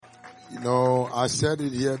You know, I said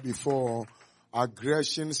it here before.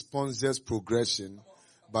 Aggression sponsors progression,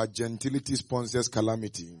 but gentility sponsors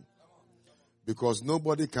calamity. Because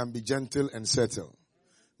nobody can be gentle and settle.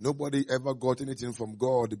 Nobody ever got anything from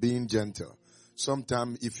God being gentle.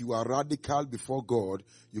 Sometimes if you are radical before God,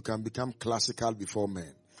 you can become classical before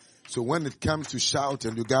men. So when it comes to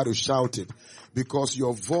shouting, you got to shout it. Because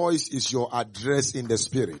your voice is your address in the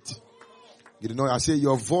spirit. You know, I say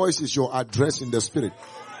your voice is your address in the spirit.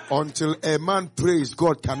 Until a man prays,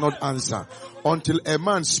 God cannot answer. Until a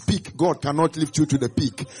man speak, God cannot lift you to the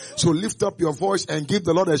peak. So lift up your voice and give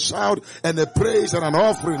the Lord a shout and a praise and an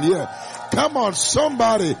offering here. Come on,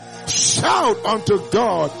 somebody shout unto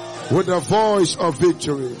God with a voice of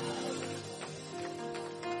victory.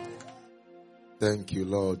 Thank you,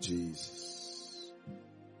 Lord Jesus.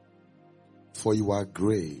 For you are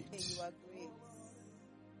great.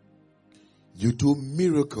 You do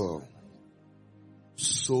miracle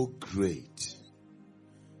so great.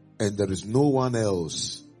 And there is no one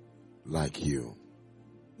else like you.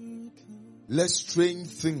 Let strange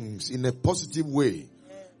things in a positive way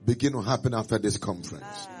begin to happen after this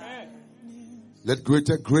conference. Let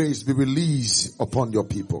greater grace be released upon your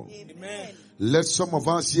people. Amen. Let some of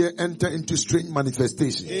us here enter into strange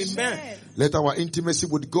manifestations. Amen. Let our intimacy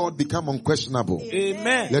with God become unquestionable.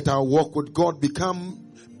 Amen. Let our walk with God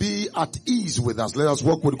be at ease with us. Let us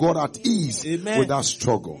walk with God at ease. Amen. Without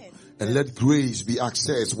struggle. And let grace be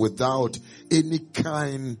accessed without any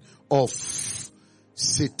kind of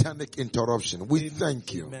satanic interruption. We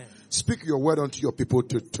thank you. Amen. Speak your word unto your people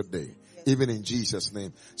today. Even in Jesus'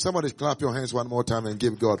 name. Somebody clap your hands one more time and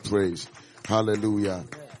give God praise. Hallelujah.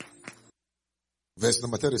 Verse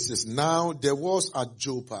number 30 says, now there was at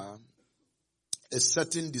Joppa a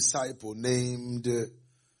certain disciple named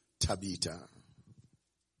Tabitha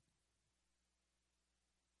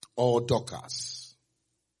or Dorcas.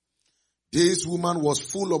 This woman was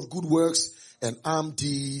full of good works and armed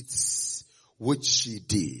deeds which she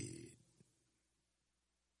did.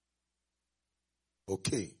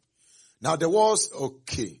 Okay. Now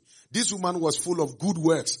this woman was full of good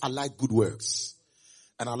works. I like good works.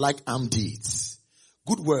 And I like armed deeds.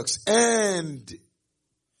 Good works and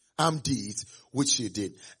armed deeds which she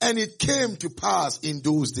did. And it came to pass in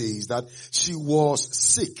those days that she was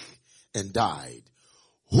sick and died.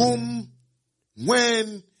 Whom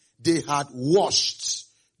when they had washed,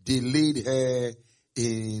 they laid her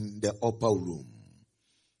in the upper room.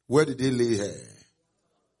 Where did they lay her?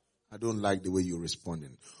 I don't like the way you're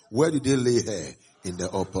responding. Where did they lay her? In the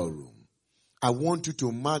upper room. I want you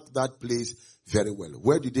to mark that place very well.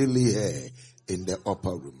 Where did they lay her? In the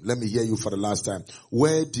upper room. Let me hear you for the last time.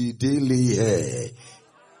 Where did they lay her?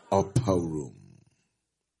 Upper room.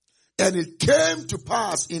 And it came to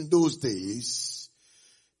pass in those days.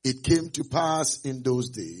 It came to pass in those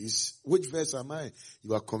days. Which verse am I?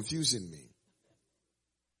 You are confusing me.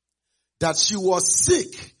 That she was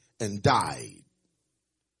sick and died.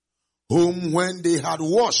 Whom when they had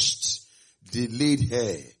washed, they laid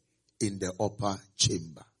her in the upper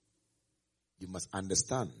chamber. You must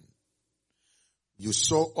understand. You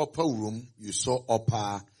saw upper room, you saw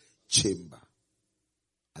upper chamber.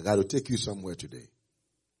 I got to take you somewhere today.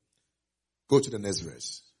 Go to the next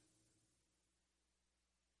verse.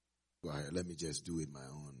 Go ahead, let me just do it my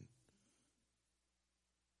own.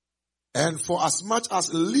 And for as much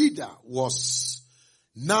as Lydda was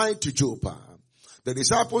nigh to Joppa, the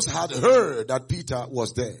disciples had heard that Peter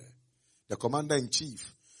was there, the commander in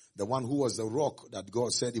chief, the one who was the rock that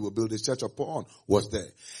God said he would build his church upon, was there.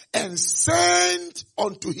 And sent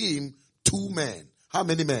unto him 2 men. How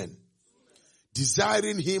many men?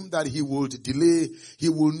 Desiring him that he will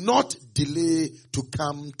not delay to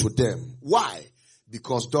come to them. Why?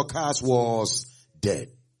 Because Dorcas was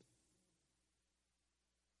dead.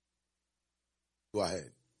 Go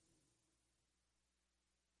ahead.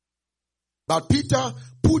 But Peter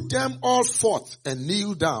put them all forth and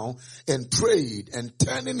kneeled down and prayed, and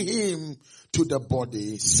turning him to the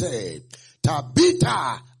body said,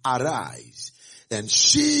 Tabitha, arise. And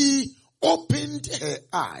she opened her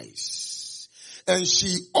eyes. And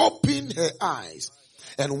she opened her eyes.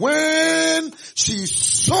 And when she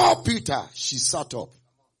saw Peter, she sat up.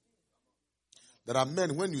 There are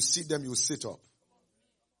men, when you see them, you sit up.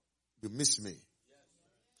 You miss me.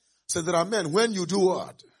 So there are men, when you do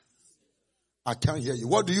what? I can't hear you.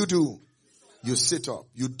 What do? You sit up.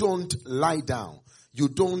 You don't lie down.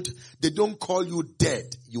 They don't call you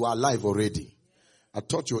dead. You are alive already. I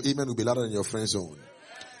thought your amen would be louder than your friend's own.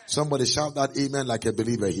 Somebody shout that amen like a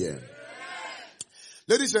believer here.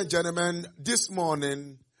 Ladies and gentlemen, this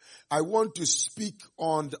morning, I want to speak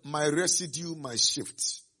on my residue, my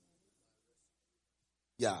shift.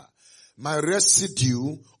 Yeah. My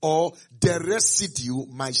residue, or the residue,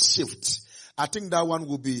 my shift. I think that one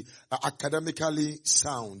will be academically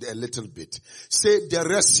sound a little bit. Say the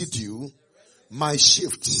residue, my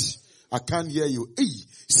shift. I can't hear you. Hey,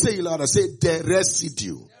 say it louder. Say the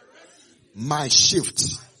residue, my shift.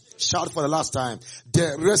 Shout for the last time.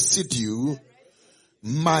 The residue,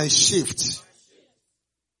 my shift.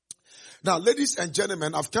 Now, ladies and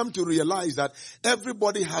gentlemen, I've come to realize that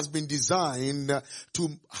everybody has been designed to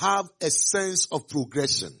have a sense of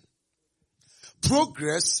progression.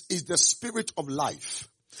 Progress is the spirit of life.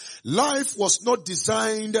 Life was not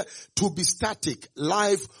designed to be static.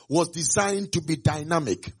 Life was designed to be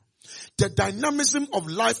dynamic. The dynamism of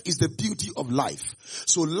life is the beauty of life.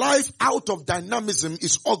 So life out of dynamism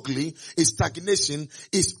is ugly, is stagnation,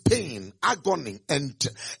 is pain, agony, and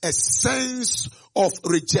a sense of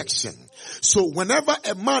rejection. So whenever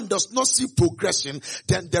a man does not see progression,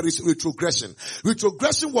 then there is retrogression.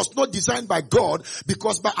 Retrogression was not designed by God,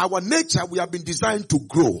 because by our nature we have been designed to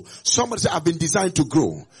grow. Somebody say, I've been designed to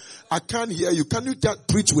grow. I can't hear you. Can you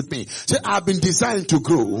preach with me? Say, I've been designed to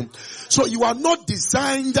grow. So you are not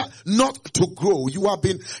designed not to grow. You have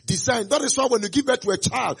been designed. That is why when you give birth to a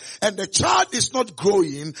child and the child is not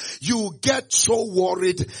growing, you get so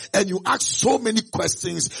worried and you ask so many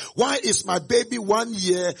questions. Why is my baby 1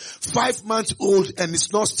 year, 5 months old and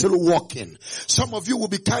it's not still walking? Some of you will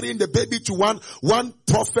be carrying the baby to one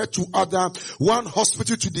prophet to other, one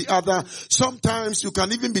hospital to the other. Sometimes you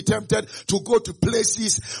can even be tempted to go to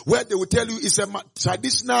places where they will tell you it's a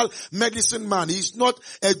traditional medicine man. He's not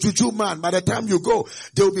a juju man. By the time you go,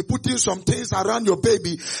 they will be putting some things around your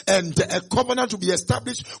baby and a covenant to be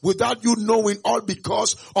established without you knowing, all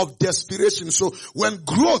because of desperation. So when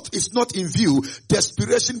growth is not in view,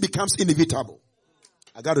 desperation becomes inevitable.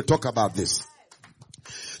 I got to talk about this.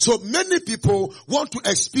 So many people want to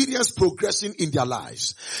experience progression in their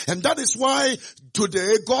lives. And that is why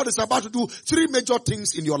today God is about to do 3 major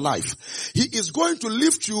things in your life. He is going to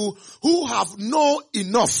lift you who have no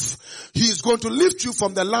enough. He is going to lift you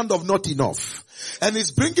from the land of not enough. And he's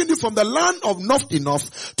bringing you from the land of not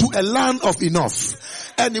enough to a land of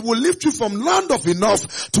enough. And he will lift you from land of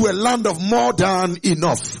enough to a land of more than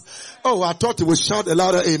enough. Oh, I thought you would shout a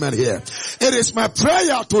louder amen here. It is my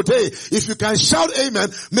prayer today, if you can shout amen,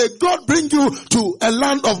 may God bring you to a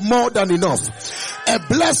land of more than enough. A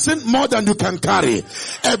blessing more than you can carry.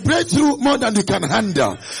 A breakthrough more than you can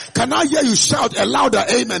handle. Can I hear you shout a louder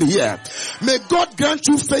amen here? May God grant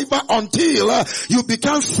you favor until you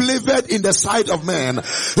become flavored in the sight of man.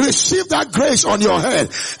 Receive that grace on your head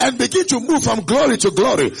and begin to move from glory to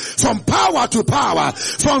glory, from power to power,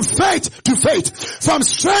 from faith to faith, from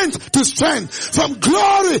strength to strength, from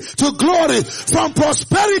glory to glory, from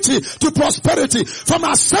prosperity to prosperity, from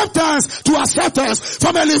acceptance to acceptance,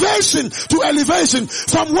 from elevation to elevation,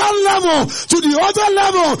 from one level to the other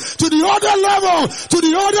level, to the other level, to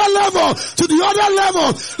the other level, to the other level.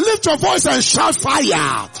 Lift your voice and shout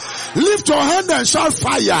fire. Lift your hand and shout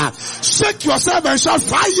fire. Shake yourself and shout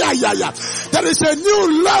fire. Yeah, yeah. There is a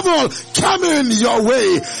new level coming your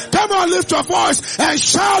way. Come on, lift your voice and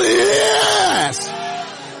shout yes.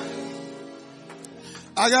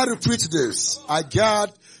 I got to preach this. I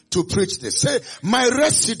got to preach this. Say, my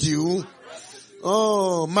residue.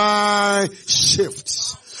 Oh, my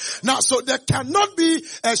shifts. Now, so there cannot be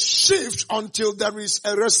a shift until there is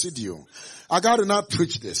a residue. I got to now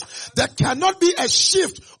preach this. There cannot be a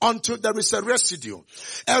shift until there is a residue.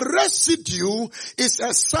 A residue is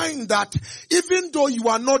a sign that even though you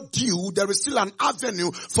are not due, there is still an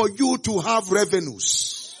avenue for you to have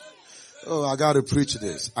revenues. Oh, I got to preach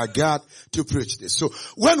this. I got to preach this. So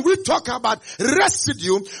when we talk about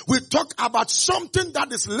residue, we talk about something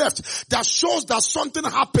that is left that shows that something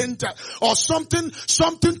happened or something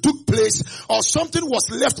took place or something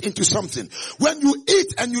was left into something. When you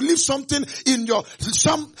eat and you leave something in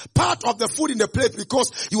some part of the food in the plate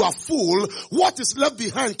because you are full, what is left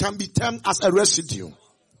behind can be termed as a residue.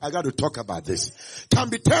 I got to talk about this. Can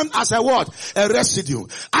be termed as a what? A residue.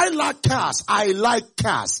 I like cars. I like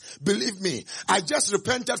cars. Believe me, I just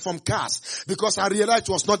repented from cars because I realized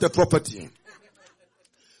it was not the property.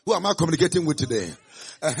 Who am I communicating with today?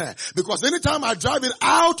 Because anytime I drive it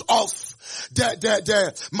out of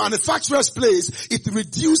the manufacturer's place, it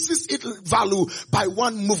reduces its value by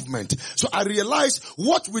one movement. So I realized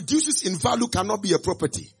what reduces in value cannot be a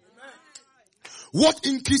property. What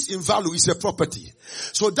increase in value is a property.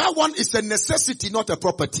 So that one is a necessity, not a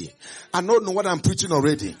property. I don't know what I'm preaching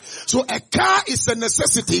already. So a car is a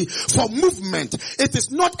necessity for movement. It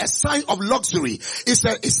is not a sign of luxury.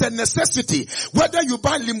 It's a necessity. Whether you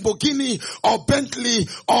buy Lamborghini or Bentley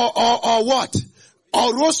or what?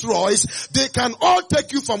 or Rolls Royce, they can all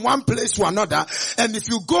take you from one place to another. And if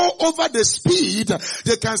you go over the speed,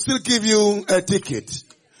 they can still give you a ticket.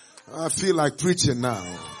 I feel like preaching now.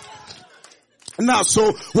 Now,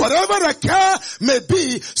 so whatever the car may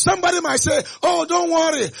be, somebody might say, oh, don't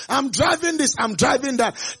worry, I'm driving this, I'm driving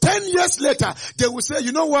that. 10 years later, they will say,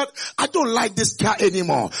 you know what? I don't like this car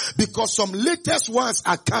anymore because some latest ones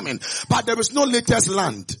are coming, but there is no latest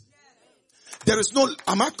land. There is no,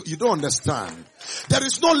 you don't understand. There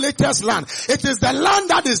is no latest land. It is the land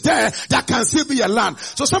that is there that can still be a land.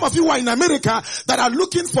 So some of you are in America that are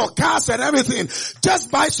looking for cars and everything.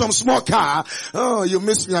 Just buy some small car. Oh, you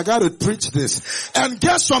missed me. I got to preach this. And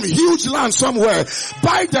get some huge land somewhere.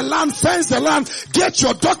 Buy the land, fence the land, get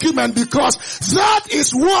your document because that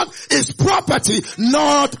is what is property,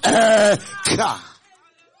 not a car.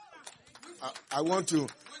 I want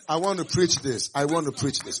to preach this. I want to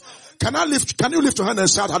preach this. Can you lift your hand and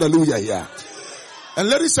shout hallelujah here? And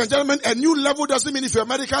ladies and gentlemen, a new level doesn't mean if you're a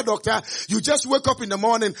medical doctor, you just wake up in the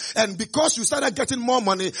morning and because you started getting more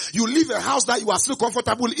money, you leave a house that you are still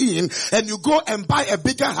comfortable in and you go and buy a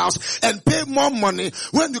bigger house and pay more money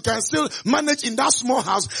when you can still manage in that small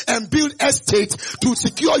house and build estate to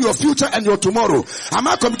secure your future and your tomorrow. Am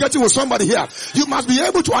I communicating with somebody here? You must be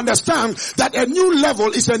able to understand that a new level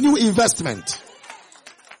is a new investment.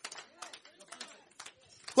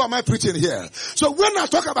 Who am I preaching here? So when I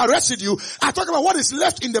talk about residue, I talk about what is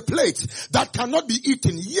left in the plate that cannot be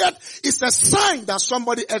eaten. Yet it's a sign that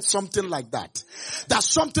somebody ate something like that. That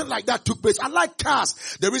something like that took place. I like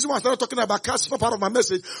cars. The reason why I started talking about cars, it's not part of my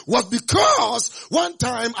message, was because one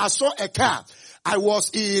time I saw a car. I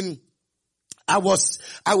was in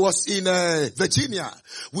Virginia.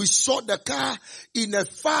 We saw the car in a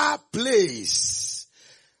far place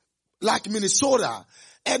like Minnesota.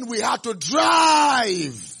 And we had to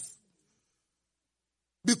drive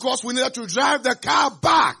because we needed to drive the car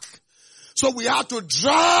back. So we had to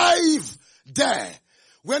drive there.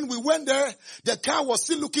 When we went there, the car was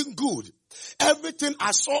still looking good. Everything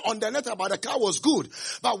I saw on the net about the car was good.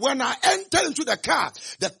 But when I entered into the car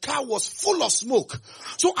was full of smoke.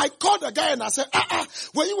 So I called the guy and I said,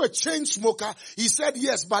 were you a chain smoker? He said,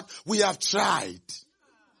 yes, but we have tried.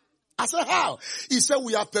 I said, how? He said,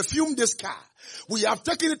 we have perfumed this car. We have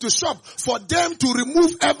taken it to shop for them to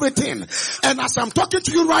remove everything. And as I'm talking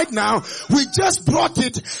to you right now, we just brought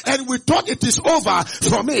it and we thought it is over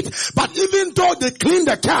from it. But even though they cleaned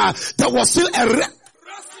the car, there was still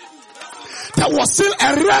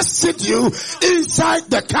a residue inside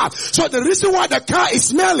the car. So the reason why the car is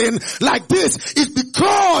smelling like this is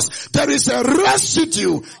because there is a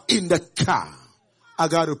residue in the car. I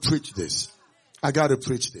got to preach this.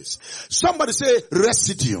 Somebody say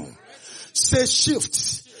residue. Say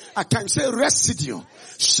shift. I can say residue.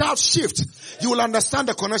 Shout shift. You will understand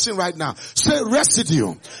the connection right now. Say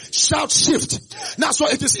residue. Shout shift. Now, so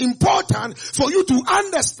it is important for you to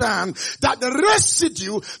understand that the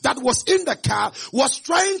residue that was in the car was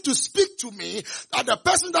trying to speak to me that the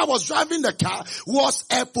person that was driving the car was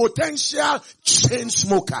a potential chain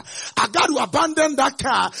smoker. I got to abandon that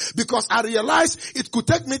car because I realized it could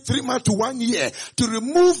take me 3 months to 1 year to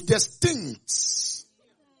remove the stinks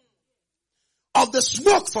of the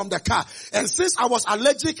smoke from the car. And since I was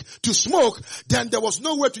allergic to smoke, then there was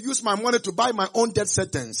no way to use my money to buy my own death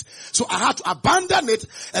sentence. So I had to abandon it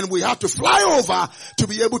and we had to fly over to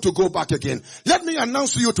be able to go back again. Let me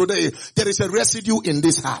announce to you today, there is a residue in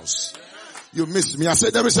this house. You missed me. I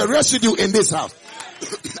said there is a residue in this house.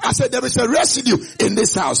 I said there is a residue in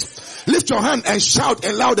this house. Lift your hand and shout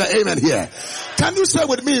a louder amen here. Can you say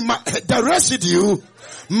with me, the residue,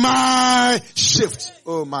 my shift.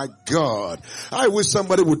 Oh my God. I wish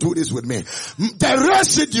somebody would do this with me. The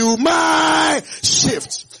residue, my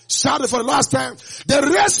shift. Shout it for the last time. The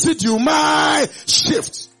residue, my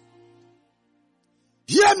shift.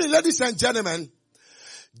 Hear me, ladies and gentlemen.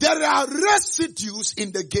 There are residues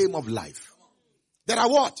in the game of life. There are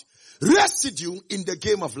what? Residue in the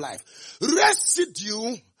game of life.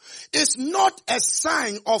 Residue is not a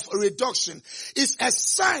sign of reduction. It's a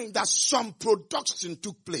sign that some production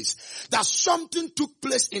took place. That something took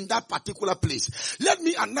place in that particular place. Let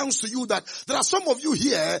me announce to you that there are some of you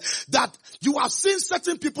here that you have seen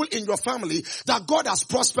certain people in your family that God has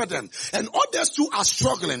prospered them. And others too are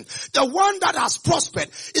struggling. The one that has prospered,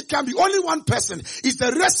 it can be only one person. It's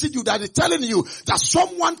the residue that is telling you that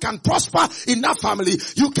someone can prosper in that family.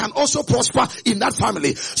 You can also prosper in that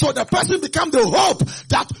family. So the person becomes the hope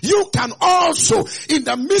that you can also, in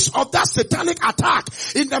the midst of that satanic attack,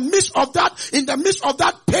 in the midst of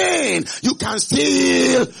that pain, you can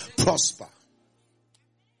still prosper.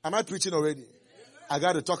 Am I preaching already? I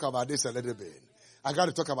got to talk about this a little bit. I got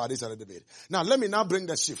to talk about this a little bit. Now, let me now bring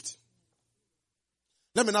the shift.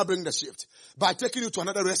 By taking you to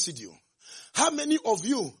another residue. How many of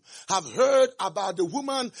you have heard about the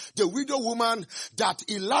widow woman that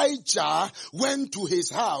Elijah went to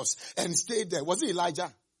his house and stayed there? Was it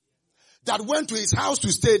Elijah? That went to his house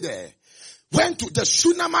to stay there. Went to the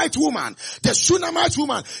Shunammite woman.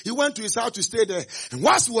 He went to his house to stay there. And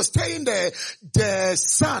whilst he was staying there, the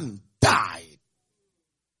son died.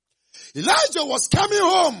 Elijah was coming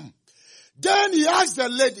home. Then he asked the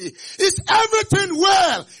lady, is everything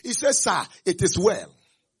well? He said, sir, it is well.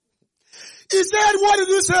 He said, what did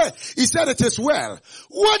you say? He said, it is well.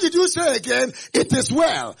 What did you say again? It is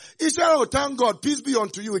well. He said, oh, thank God, peace be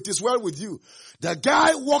unto you. It is well with you. The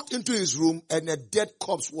guy walked into his room and a dead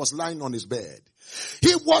corpse was lying on his bed.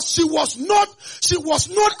 She was not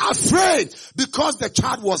afraid because the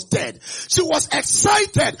child was dead. She was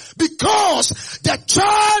excited because the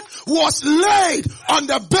child was laid on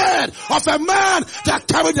the bed of a man that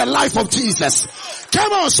carried the life of Jesus.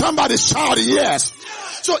 Come on, somebody shout yes.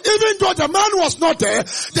 So even though the man was not there,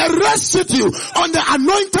 the residue on the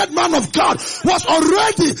anointed man of God was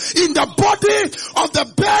already in the body of the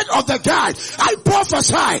bed of the guy. I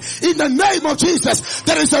prophesy in the name of Jesus,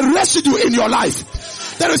 there is a residue in your life.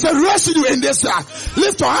 There is a residue in this life.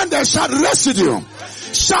 Lift your hand and shout residue.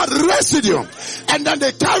 Shout residue. And then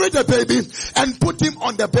they carried the baby and put him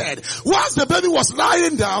on the bed. Whilst the baby was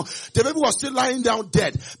lying down, the baby was still lying down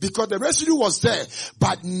dead because the residue was there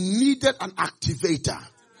but needed an activator.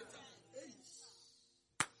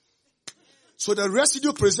 So the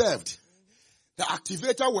residue preserved. The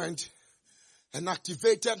activator went and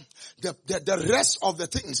activated the rest of the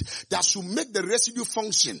things that should make the residue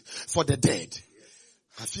function for the dead.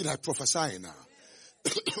 I feel like prophesying now.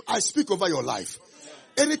 I speak over your life.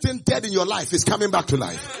 Anything dead in your life is coming back to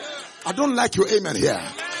life. I don't like your amen here.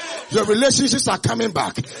 Your relationships are coming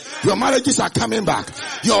back. Your marriages are coming back.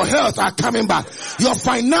 Your health are coming back. Your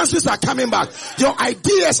finances are coming back. Your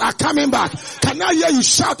ideas are coming back. Can I hear you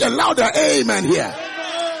shout a louder amen here?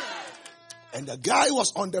 And the guy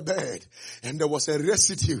was on the bed and there was a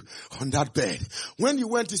residue on that bed. When he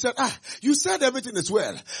went, he said, you said everything is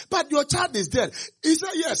well, but your child is dead. He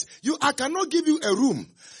said, yes, I cannot give you a room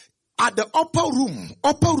at the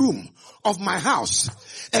upper room of my house.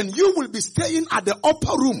 And you will be staying at the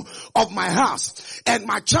upper room of my house. And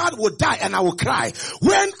my child will die and I will cry.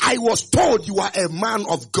 When I was told you are a man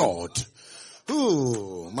of God.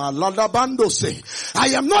 Oh, my Ladabando say, I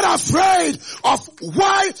am not afraid of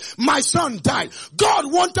why my son died. God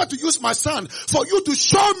wanted to use my son for you to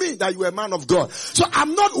show me that you are a man of God. So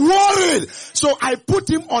I'm not worried. So I put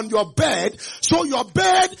him on your bed. So your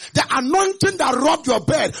bed, the anointing that rubbed your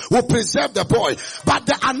bed will preserve the boy. But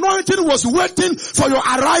the anointing was waiting for your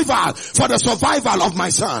arrival, for the survival of my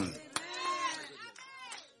son.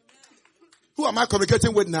 Who am I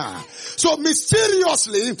communicating with now? So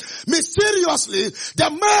mysteriously, the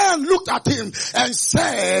man looked at him and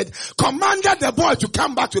said, commanded the boy to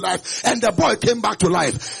come back to life, and the boy came back to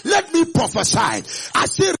life. Let me prophesy. I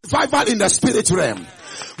see revival in the spirit realm.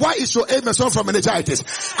 Why is your amen so from meningitis?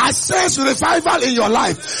 I sense revival in your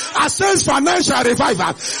life. I sense financial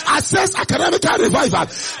revival. I sense academic revival.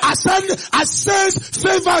 I sense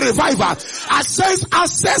favor revival. I sense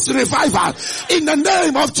access revival. In the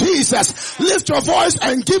name of Jesus, lift your voice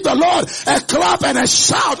and give the Lord a clap and a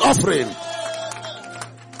shout offering.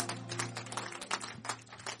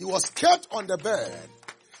 He was kept on the bed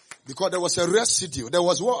because there was a residue. There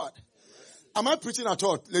was what? Am I preaching at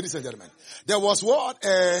all, ladies and gentlemen? There was what?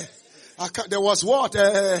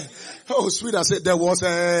 Oh, sweet, I said there was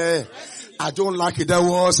I don't like it. There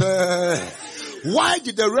was why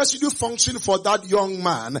did the residue function for that young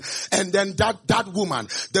man and then that woman?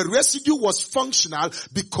 The residue was functional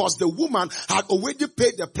because the woman had already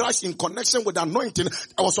paid the price in connection with the anointing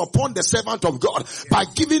that was upon the servant of God by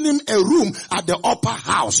giving him a room at the upper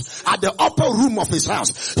house, at the upper room of his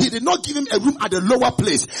house. He did not give him a room at the lower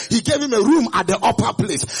place. He gave him a room at the upper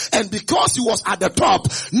place. And because he was at the top,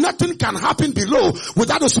 nothing can happen below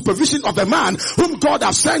without the supervision of the man whom God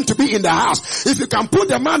has sent to be in the house. If you can put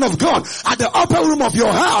the man of God at the upper room of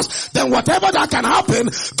your house, then whatever that can happen,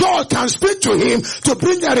 God can speak to him to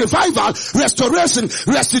bring a revival, restoration,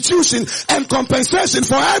 restitution, and compensation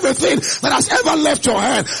for everything that has ever left your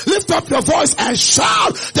hand. Lift up your voice and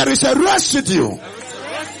shout, there is a residue.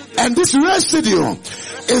 And this residue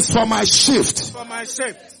is for my shift.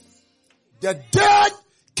 The dead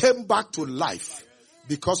came back to life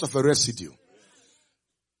because of a residue.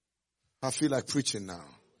 I feel like preaching now.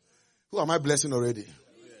 Who am I blessing already?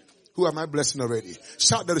 Who am I blessing already?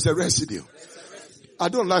 Shout, there is a residue. I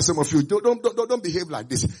don't like some of you. Don't behave like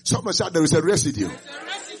this. Someone shout, there is a residue.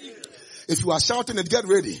 If you are shouting it, get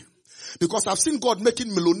ready. Because I've seen God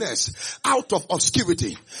making millionaires out of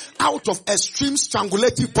obscurity, out of extreme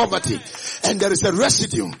strangulative poverty. And there is a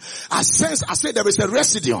residue. I say there is a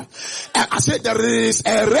residue. I say there is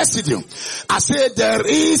a residue. I say there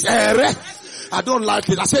is a I don't like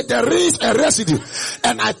it. I said there is a residue.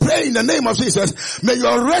 And I pray in the name of Jesus, may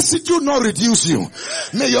your residue not reduce you.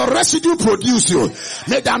 May your residue produce you.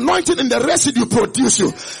 May the anointing in the residue produce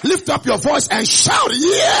you. Lift up your voice and shout,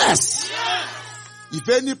 yes! If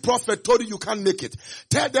any prophet told you can't make it,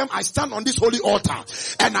 tell them I stand on this holy altar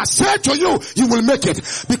and I say to you, you will make it,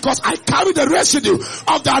 because I carry the residue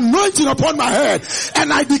of the anointing upon my head,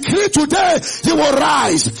 and I decree today you will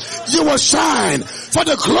rise, you will shine, for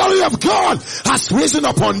the glory of God has risen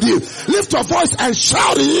upon you. Lift your voice and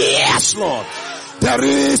shout, yes, Lord. There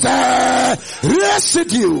is a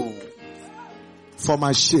residue for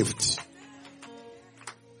my shift.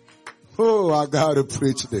 Oh, I gotta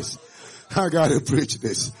preach this. I gotta preach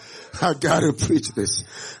this. I gotta preach this.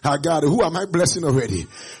 Who am I blessing already?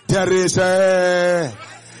 There is a,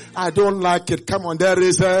 I don't like it. Come on, there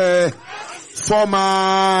is a, for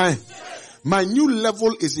my new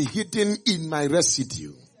level is hidden in my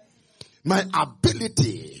residue. My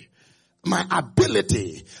ability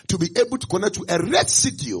to be able to connect to a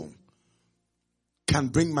residue can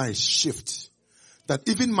bring my shift. That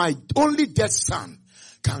even my only dead son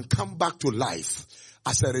can come back to life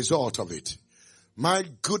as a result of it. My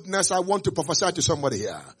goodness, I want to prophesy to somebody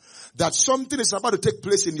here that something is about to take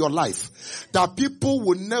place in your life that people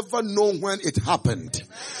will never know when it happened.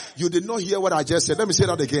 You did not hear what I just said. Let me say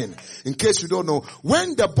that again in case you don't know.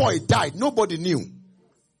 When the boy died, nobody knew.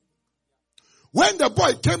 When the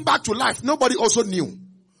boy came back to life, nobody also knew.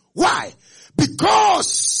 Why?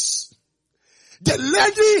 Because the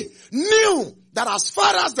lady knew that as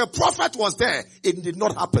far as the prophet was there, it did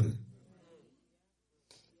not happen.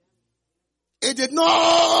 It did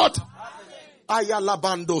not.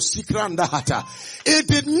 Ayalabando sikranda hata. It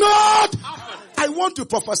did not. I want to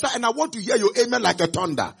prophesy and I want to hear your amen like a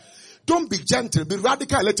thunder. Don't be gentle, be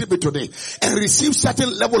radical a little bit today and receive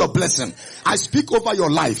certain level of blessing. I speak over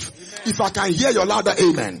your life. Amen. If I can hear your louder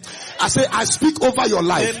amen. I say I speak over your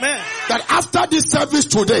life. Amen. That after this service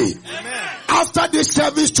today, amen. After this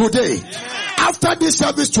service today, amen. After this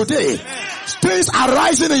service today, amen. Things are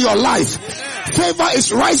rising in your life. Amen. Favor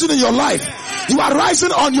is rising in your life. Amen. You are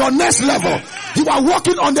rising on your next level. You are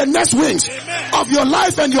walking on the next wings of your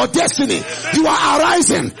life and your destiny. You are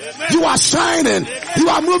arising. You are shining. You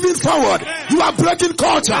are moving forward. You are breaking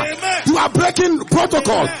culture. You are breaking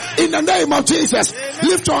protocol. In the name of Jesus,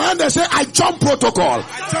 lift your hand and say, I jump protocol.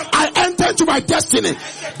 I enter into my destiny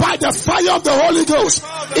by the fire of the Holy Ghost.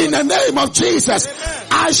 In the name of Jesus,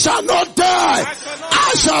 I shall not die.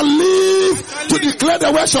 I shall live to declare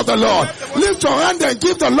the words of the Lord. Lift your hand and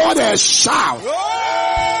give the Lord a shout.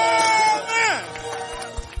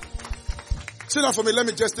 Sit down for me. Let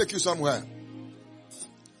me just take you somewhere.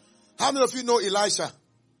 How many of you know Elisha?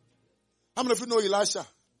 How many of you know Elisha?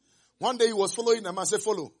 One day he was following a man. Say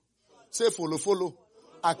follow. Say follow, follow.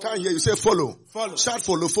 I can't hear you. Say follow. Follow. Shout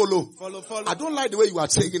follow, follow. Follow, follow. I don't like the way you are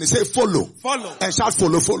saying it. Say follow. Follow. And shout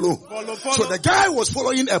follow, follow. Follow, follow. So the guy was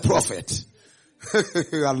following a prophet.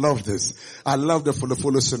 I love this. I love the follow,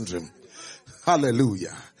 follow syndrome.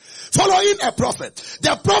 Hallelujah. Following a prophet.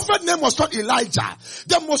 The prophet name was not Elijah.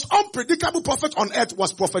 The most unpredictable prophet on earth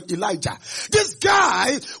was Prophet Elijah. This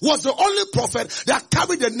guy was the only prophet that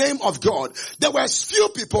carried the name of God. There were few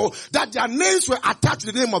people that their names were attached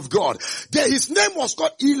to the name of God. His name was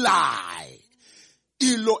called Eli.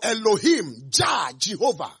 Elohim, Jah,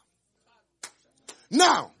 Jehovah.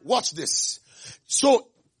 Now, watch this. So,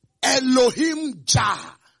 Elohim,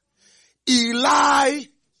 Jah. Eli,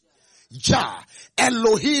 Jah.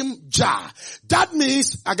 Elohim Jah. That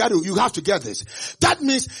means, you have to get this. That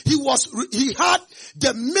means he had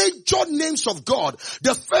the major names of God.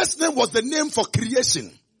 The first name was the name for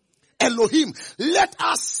creation. Elohim. Let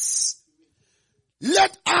us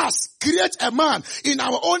create a man in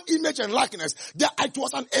our own image and likeness. It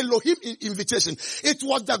was an Elohim invitation. It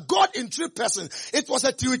was the God in three persons. It was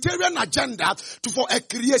a Trinitarian agenda for a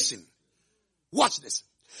creation. Watch this.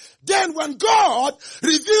 Then when God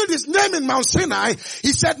revealed his name in Mount Sinai,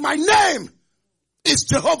 he said, my name is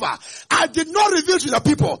Jehovah. I did not reveal to the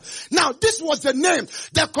people. Now this was the name.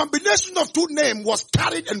 The combination of two names was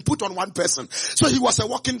carried and put on one person. So he was a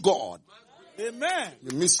walking God. Amen.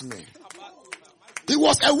 You miss me. He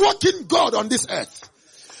was a walking God on this earth.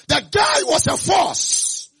 The guy was a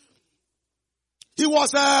force.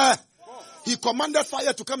 He commanded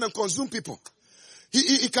fire to come and consume people.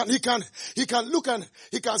 He can look and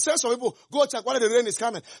he can say some people, go check whether the rain is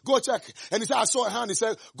coming. Go check. And he said, I saw a hand. He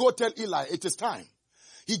said, go tell Eli, it is time.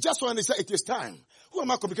 He just went and said, it is time. Who am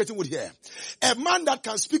I communicating with here? A man that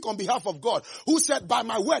can speak on behalf of God, who said, by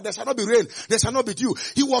my word, there shall not be rain, there shall not be dew.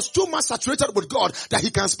 He was too much saturated with God that he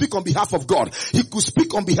can speak on behalf of God. He could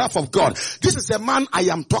speak on behalf of God. This is the man I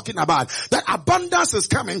am talking about. That abundance is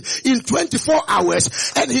coming in 24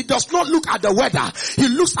 hours, and he does not look at the weather. He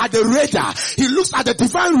looks at the radar. He looks at the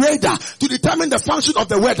divine radar to determine the function of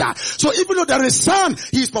the weather. So even though there is sun,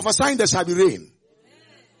 he is prophesying there shall be rain.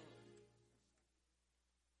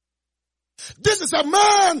 This is a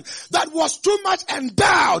man that was too much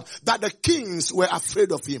endowed that the kings were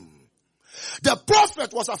afraid of him. The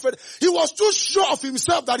prophet was afraid. He was too sure of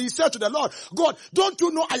himself that he said to the Lord, God, don't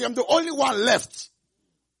you know I am the only one left?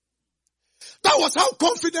 That was how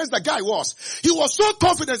confident the guy was. He was so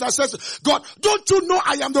confident that says, God, don't you know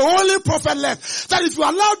I am the only prophet left? That if you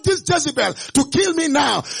allow this Jezebel to kill me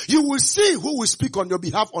now, you will see who will speak on your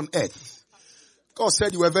behalf on earth. God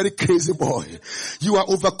said, you are a very crazy boy. You are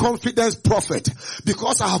overconfident prophet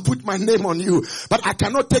because I have put my name on you. But I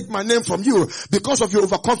cannot take my name from you because of your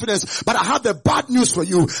overconfidence. But I have the bad news for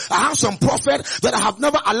you. I have some prophet that I have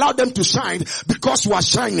never allowed them to shine because you are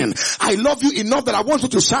shining. I love you enough that I want you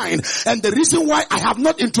to shine. And the reason why I have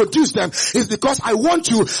not introduced them is because I want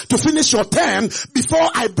you to finish your term before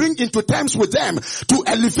I bring into terms with them to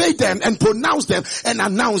elevate them and pronounce them and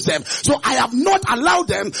announce them. So I have not allowed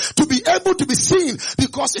them to be able to be seen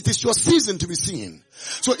because it is your season to be seen.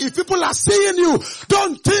 So if people are seeing you,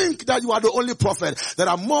 don't think that you are the only prophet. There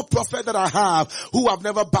are more prophets that I have who have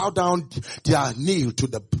never bowed down their knee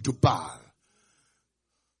to Baal.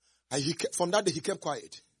 And from that day he kept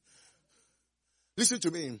quiet. Listen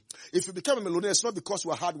to me. If you become a millionaire, it's not because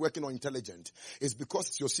you are hardworking or intelligent. It's because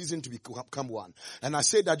it's your season to become one. And I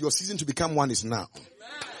say that your season to become one is now. Amen.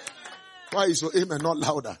 Why is your amen not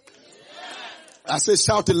louder? I say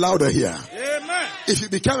shout it louder here. Amen. If you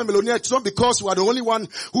become a millionaire, it's not because you are the only one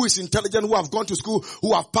who is intelligent, who have gone to school,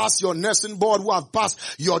 who have passed your nursing board, who have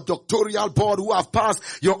passed your doctoral board, who have passed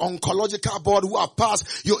your oncological board, who have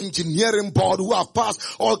passed your engineering board, who have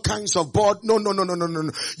passed all kinds of board. No.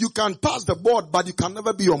 You can pass the board, but you can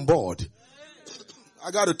never be on board. I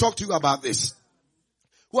got to talk to you about this.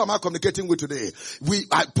 Who am I communicating with today?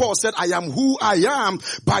 Paul said, I am who I am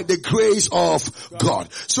by the grace of God.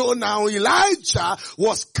 So now Elijah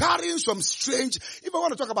was carrying some strange, if I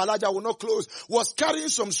want to talk about Elijah, I will not close, was carrying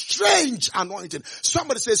some strange anointing.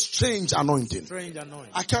 Somebody says strange anointing. Strange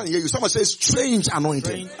anointing. I can't hear you. Somebody says strange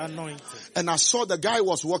anointing. Strange anointing. And I saw the guy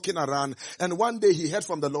was walking around, and one day he heard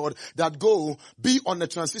from the Lord that go, be on the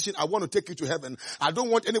transition. I want to take you to heaven. I don't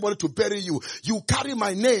want anybody to bury you. You carry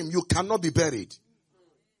my name. You cannot be buried.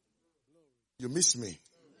 You miss me.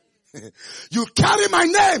 You carry my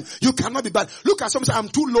name. You cannot be buried. Look at someone say, I'm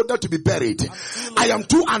too loaded to be buried. I am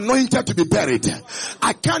too anointed to be buried.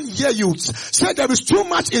 I can't hear you. Say there is too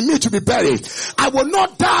much in me to be buried. I will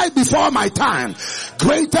not die before my time.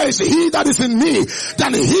 Greater is he that is in me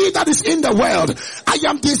than he that is in the world. I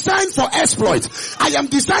am designed for exploit. I am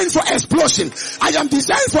designed for explosion. I am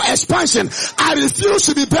designed for expansion. I refuse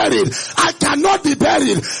to be buried. I cannot be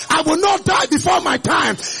buried. I will not die before my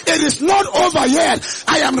time. It is not over yet.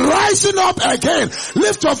 I am rising up again.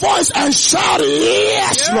 Lift your voice and shout,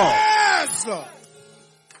 yes, Lord. Yes, Lord.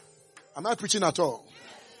 Am I preaching at all?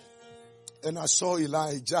 And I saw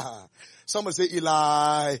Elijah. Somebody say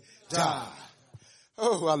Elijah.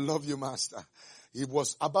 Oh, I love you, Master. He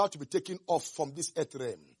was about to be taken off from this earth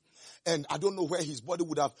realm. And I don't know where his body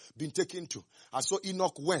would have been taken to. I saw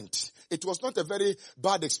Enoch went. It was not a very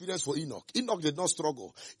bad experience for Enoch. Enoch did not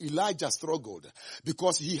struggle. Elijah struggled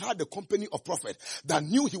because he had the company of prophets that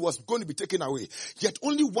knew he was going to be taken away. Yet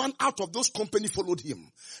only one out of those company followed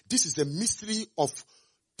him. This is the mystery of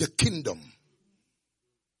the kingdom.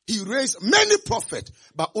 He raised many prophets,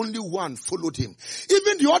 but only one followed him.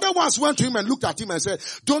 Even the other ones went to him and looked at him and said,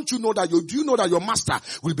 do you know that your master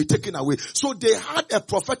will be taken away? So they had a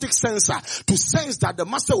prophetic sensor to sense that the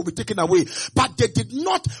master will be taken away. But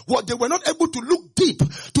they were not able to look deep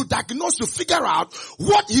to diagnose, to figure out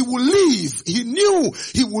what he will leave. He knew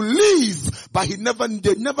he will leave, but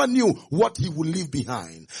they never knew what he would leave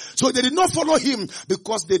behind. So they did not follow him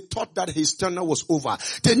because they thought that his tenure was over.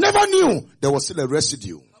 They never knew there was still a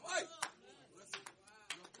residue.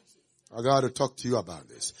 I got to talk to you about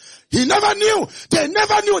this. He never knew. They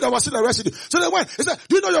never knew there was still a residue. So they went. He said,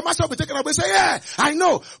 do you know your master will be taken away? He said, yeah, I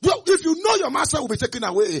know. Well, if you know your master will be taken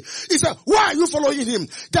away. He said, why are you following him?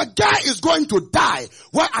 The guy is going to die.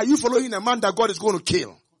 Why are you following a man that God is going to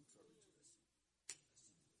kill?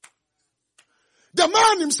 The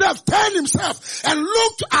man himself turned himself and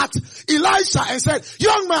looked at Elisha and said,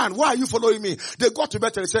 young man, why are you following me? They got to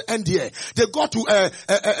Bethel, he said, end here. They got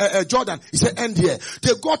to Jordan, he said, end here.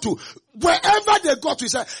 They got to, wherever they got to, he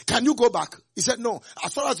said, can you go back? He said, no,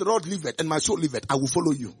 as far as the Lord liveth and my soul liveth, I will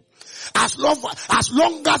follow you. As long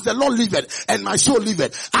as the Lord liveth and my soul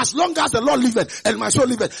liveth. As long as the Lord liveth and my soul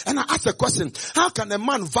liveth. And I asked a question, how can a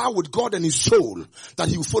man vow with God and his soul that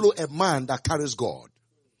he will follow a man that carries God?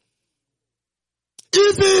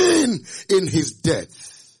 Even in his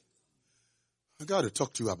death. I got to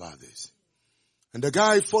talk to you about this. And the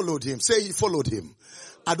guy followed him. Say he followed him.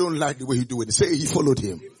 I don't like the way he do it. Say he followed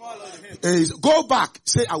him. He followed him. Go back.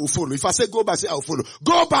 Say I will follow. If I say go back, say I will follow.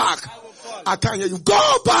 Go back. I can't hear you.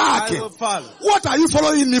 Go back. I will follow. What are you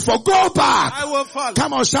following me for? Go back. I will follow.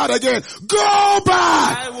 Come on, shout again. Go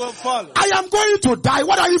back. I will follow. I am going to die.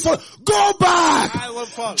 What are you for? Go back. I will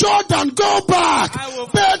follow. Jordan, go back. I will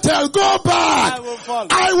follow. Bethel, go back. I will follow.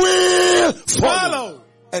 I will follow.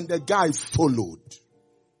 And the guy followed.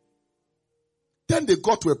 Then they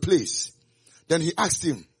got to a place. Then he asked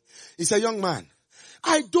him. He said, young man,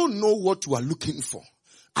 I don't know what you are looking for.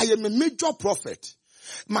 I am a major prophet.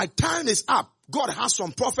 My time is up. God has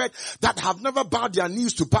some prophets that have never bowed their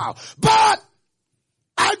knees to bow. But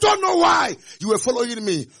I don't know why you were following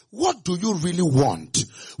me. What do you really want?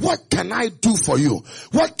 What can I do for you?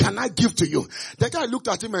 What can I give to you? The guy looked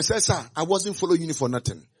at him and said, sir, I wasn't following you for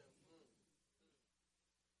nothing.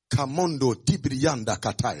 Kamondo Tibriyanda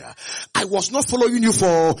Kataya. I was not following you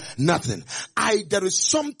for nothing. There is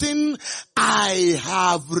something I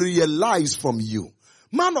have realized from you.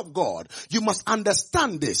 Man of God, you must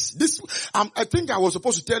understand this. I think I was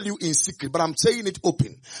supposed to tell you in secret, but I'm saying it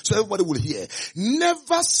open so everybody will hear.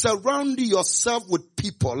 Never surround yourself with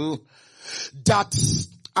people that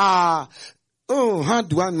are, how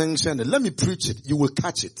do I mention it? Let me preach it. You will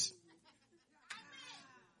catch it.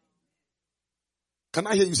 Can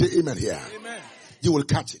I hear you say amen here? Amen. You will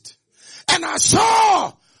catch it. And I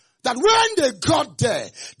saw that when they got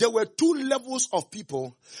there were two levels of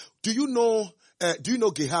people. Do you know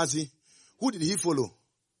Gehazi? Who did he follow?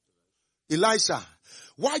 Elisha.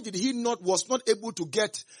 Why did he was not able to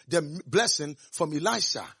get the blessing from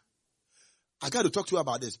Elisha? I got to talk to you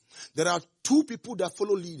about this. There are two people that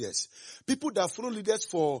follow leaders. People that follow leaders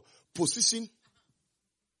for position,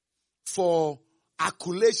 for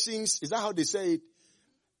accolations. Is that how they say it?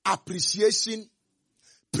 Appreciation,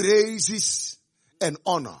 praises, and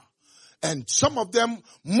honor. And some of them,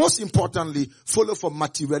 most importantly, follow for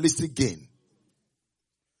materialistic gain.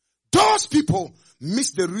 Those people miss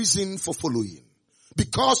the reason for following.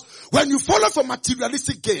 Because when you follow for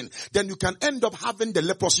materialistic gain, then you can end up having the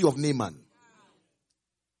leprosy of Naaman.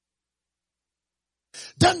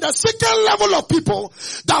 Then the second level of people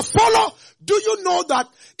that follow, do you know that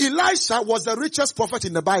Elisha was the richest prophet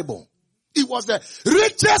in the Bible? He was the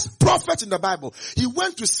richest prophet in the Bible. He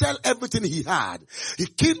went to sell everything he had. He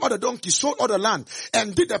killed all the donkeys, sold all the land,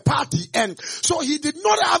 and did a party. And so he did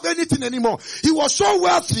not have anything anymore. He was so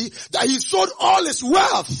wealthy that he sold all his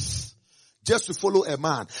wealth just to follow a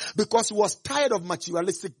man, because he was tired of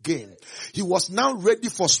materialistic gain. He was now ready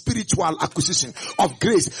for spiritual acquisition of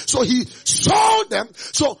grace. So he sold them.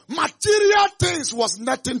 So material things was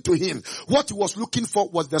nothing to him. What he was looking for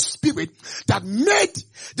was the spirit that made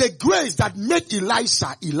the grace that made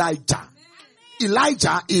Elijah.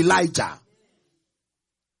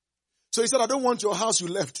 So he said, I don't want your house you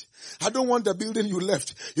left. I don't want the building you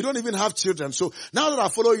left. You don't even have children. So now that I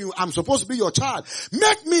follow you, I'm supposed to be your child.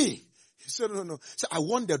 Make me. He said, no. He said, I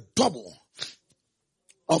want the double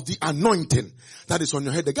of the anointing that is on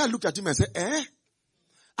your head. The guy looked at him and said,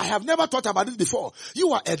 I have never thought about it before.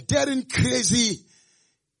 You are a daring, crazy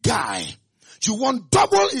guy. You want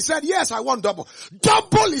double? He said, yes, I want double.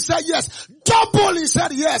 Double? He said, yes. Double? He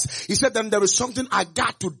said, yes. He said, then there is something I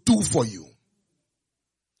got to do for you.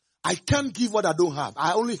 I can't give what I don't have.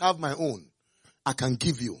 I only have my own. I can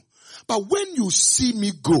give you. But when you see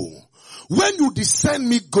me go, when you discern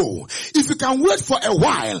me go, if you can wait for a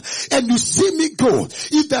while and you see me go,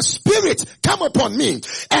 if the spirit come upon me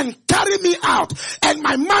and carry me out and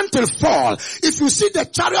my mantle fall, if you see the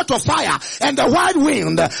chariot of fire and the wild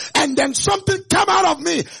wind and then something come out of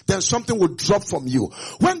me, then something will drop from you.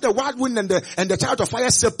 When the wild wind and the chariot of fire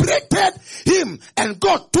separated him and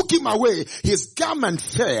God took him away, his garment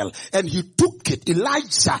fell and he took it.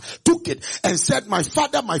 Elijah took it and said, my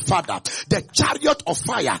father, the chariot of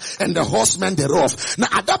fire and the horsemen thereof. Now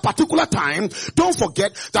at that particular time, don't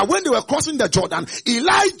forget that when they were crossing the Jordan,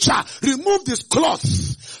 Elijah removed his cloth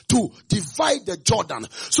to divide the Jordan.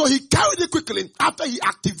 So he carried it quickly after he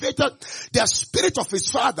activated the spirit of his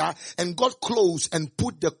father and got close and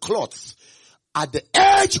put the cloth at the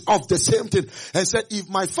edge of the same thing and said, if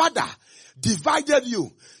my father divided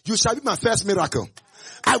you, you shall be my first miracle.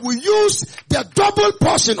 I will use the double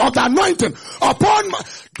portion of the anointing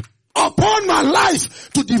upon my life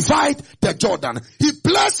to divide the Jordan. He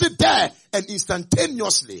placed it there, and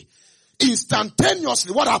instantaneously,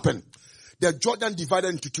 what happened? The Jordan divided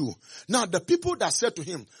into two. Now the people that said to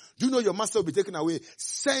him, do you know your master will be taken away?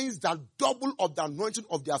 Sense that double of the anointing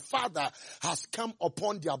of their father has come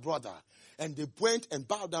upon their brother. And they went and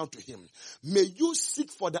bowed down to him. May you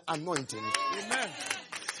seek for the anointing. Amen.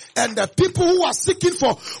 And the people who are seeking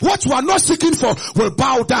for what you are not seeking for will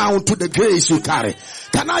bow down to the grace you carry.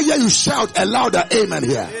 Can I hear you shout a louder amen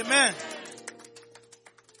here? Amen.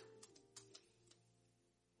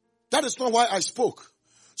 That is not why I spoke.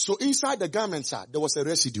 So inside the garments, there was a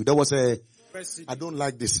residue. There was a residue. I don't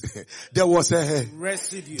like this. There was a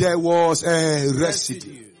residue. There was a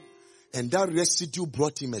residue. And that residue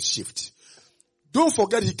brought him a shift. Don't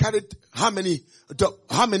forget he carried how many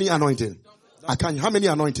anointing? How many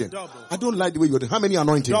anointing? Double. I don't like the way you're doing. How many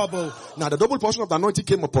anointing? Double. Now the double portion of the anointing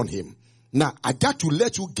came upon him. Now I got to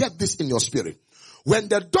let you get this in your spirit. When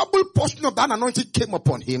the double portion of that anointing came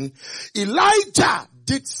upon him, Elijah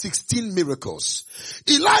did 16 miracles.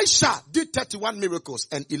 Elisha did 31 miracles,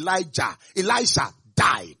 and Elisha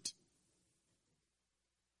died.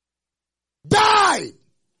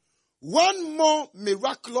 One more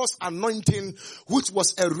miraculous anointing, which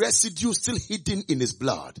was a residue still hidden in his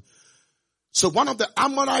blood. So one of the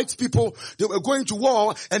Ammonites people, they were going to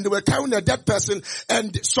war and they were carrying a dead person,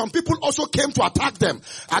 and some people also came to attack them.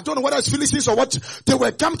 I don't know whether it's Philistines or what. They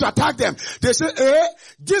were come to attack them. They said,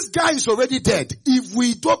 this guy is already dead. If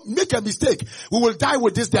we don't make a mistake, we will die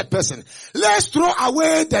with this dead person. Let's throw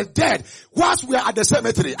away the dead whilst we are at the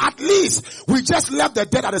cemetery. At least we just left the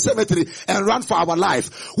dead at the cemetery and ran for our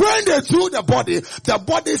life. When they threw the body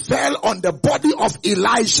fell on the body of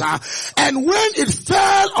Elisha. And when it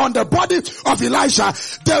fell on the body of Elisha,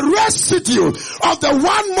 the residue of the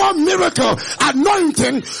one more miracle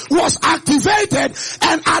anointing was activated,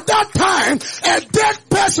 and at that time a dead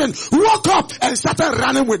person woke up and started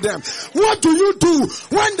running with them. What do you do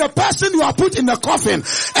when the person you are put in the coffin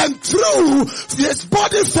and through his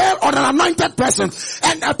body fell on an anointed person,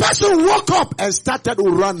 and a person woke up and started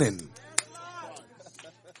running?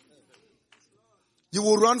 You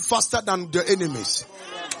will run faster than the enemies.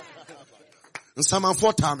 And someone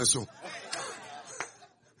 4 times so.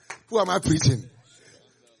 Who am I preaching?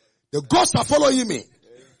 The ghosts are following me.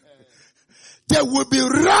 They will be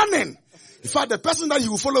running. In fact, the person that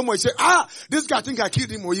you will follow more, say, this guy think I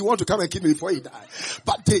killed him, or you want to come and kill me before he died.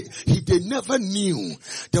 But they never knew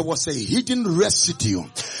there was a hidden residue.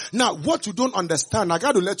 Now, what you don't understand, I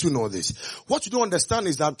got to let you know this. What you don't understand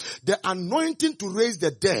is that the anointing to raise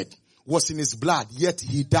the dead was in his blood, yet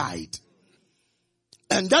he died.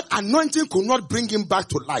 And that anointing could not bring him back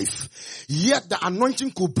to life. Yet the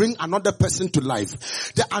anointing could bring another person to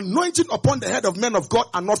life. The anointing upon the head of men of God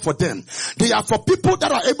are not for them. They are for people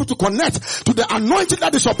that are able to connect to the anointing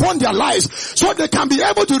that is upon their lives, so they can be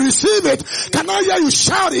able to receive it. Can I hear you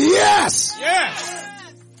shout yes? Yes.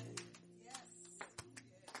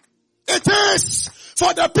 It is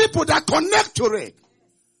for the people that connect to it.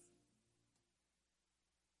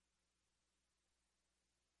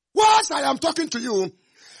 Whilst I am talking to you,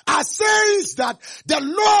 I says that the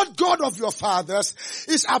Lord God of your fathers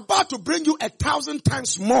is about to bring you 1,000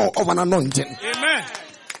 times more of an anointing. Amen.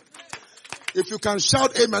 If you can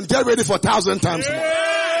shout amen, get ready for 1,000 times more.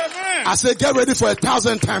 Amen. I say get ready for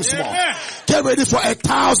 1,000 times more. Get ready for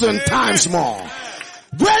 1,000 times more.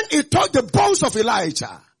 When he took the bones of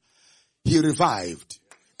Elijah, he revived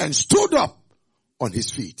and stood up on his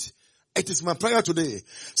feet. It is my prayer today.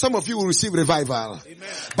 Some of you will receive revival. Amen.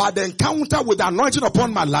 By the encounter with the anointing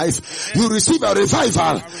upon my life, you receive a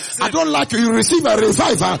revival. I don't like you receive a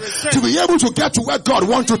revival to be able to get to where God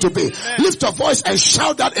wants you to be. Amen. Lift your voice and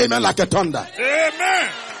shout that amen like a thunder.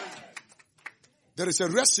 Amen. There is a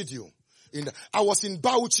residue. I was in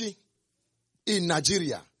Bauchi in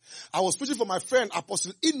Nigeria. I was preaching for my friend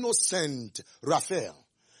Apostle Innocent Raphael.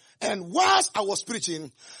 And whilst I was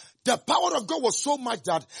preaching, the power of God was so much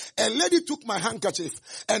that a lady took my handkerchief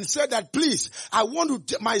and said that, please, I want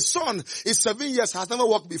to, my son is 7 years, has never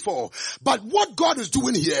walked before. But what God is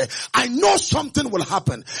doing here, I know something will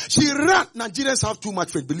happen. She ran. Nigerians have too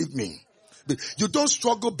much faith, believe me. You don't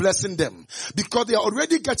struggle blessing them because they are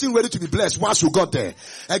already getting ready to be blessed once you got there.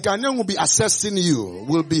 A Ghanaian will be assessing you,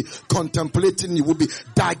 will be contemplating you, will be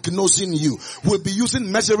diagnosing you, will be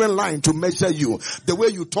using measuring line to measure you. The way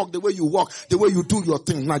you talk, the way you walk, the way you do your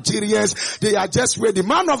thing. Nigerians, they are just ready.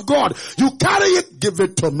 Man of God, you carry it, give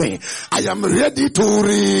it to me. I am ready to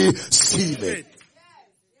receive it.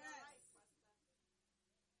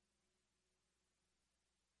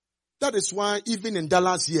 That is why even in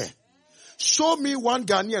Dallas here, show me one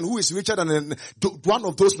Ghanaian who is richer than one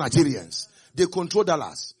of those Nigerians. They control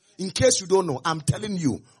Dallas. In case you don't know, I'm telling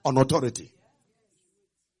you on authority.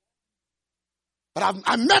 But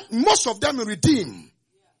I met most of them in Redeem.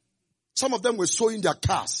 Some of them were sowing their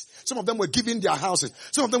cars. Some of them were giving their houses.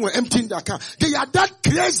 Some of them were emptying their car. They are that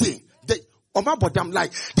crazy. They are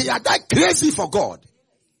that crazy for God.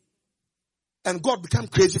 And God became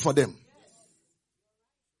crazy for them.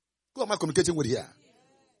 Who am I communicating with here?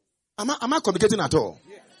 Am I communicating at all?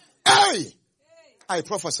 Hey! I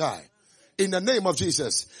prophesy in the name of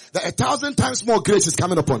Jesus that 1,000 times more grace is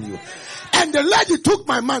coming upon you. And the lady took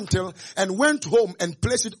my mantle and went home and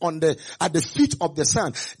placed it at the feet of the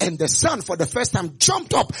son. And the son for the first time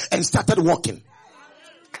jumped up and started walking.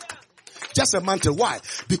 Just a mantle. Why?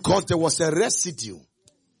 Because there was a residue.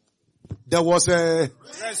 There was a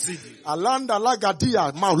residue. Alanda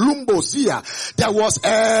Lagadia, Malumbo Sia. There was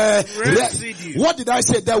a residue. What did I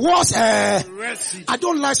say? There was a residue. I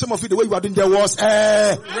don't like some of it the way you are doing. There was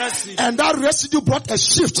a residue. And that residue brought a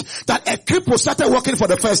shift that a cripple started walking for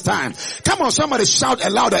the first time. Come on, somebody shout a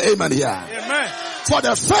louder amen here. Amen. For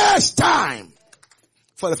the first time.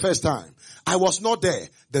 For the first time. I was not there.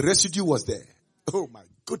 The residue was there. Oh my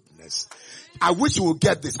goodness. I wish you would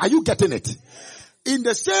get this. Are you getting it? In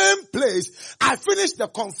the same place, I finished the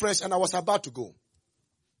conference and I was about to go.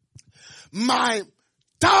 My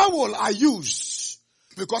towel I used,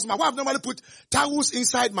 because my wife normally put towels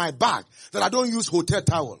inside my bag, that I don't use hotel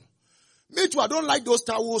towel. Me too, I don't like those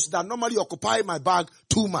towels that normally occupy my bag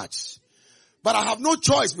too much. But I have no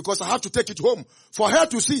choice because I have to take it home for her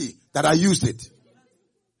to see that I used it.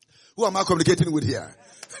 Who am I communicating with here?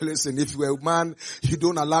 Listen, if you're a man, you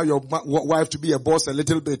don't allow your wife to be a boss a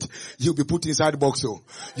little bit, you'll be put inside box. So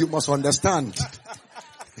you must understand.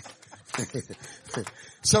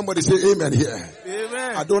 Somebody say amen here.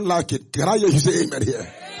 Amen. I don't like it. Can I hear you say amen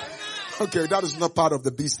here? Okay, that is not part of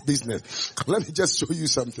the business. Let me just show you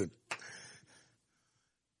something.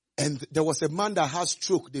 And there was a man that had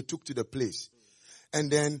stroke they took to the place. And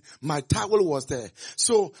then my towel was there.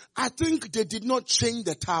 So I think they did not change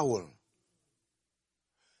the towel.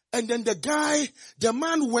 And then the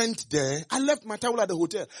man went there. I left my towel at the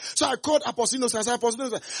hotel. So I called Apostolinos and I said,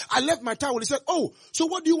 Apostolinos, I left my towel. He said, oh, so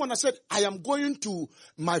what do you want? I said, I am going to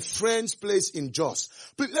my friend's place in Jos.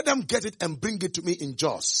 Please let them get it and bring it to me in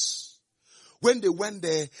Jos. When they went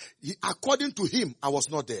there, according to him, I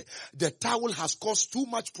was not there. The towel has caused too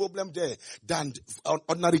much problem there than an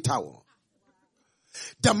ordinary towel.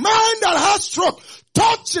 The man that had stroke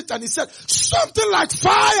touched it and he said, something like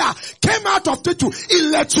fire came out of it to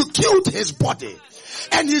electrocute his body.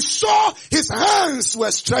 And he saw his hands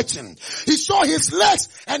were stretching. He saw his legs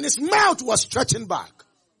and his mouth was stretching back.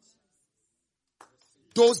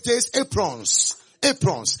 Those days, aprons,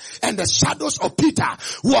 and the shadows of Peter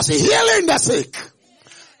was healing the sick.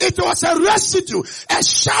 It was a residue. A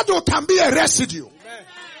shadow can be a residue.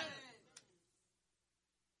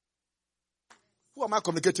 Who am I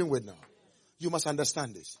communicating with now? You must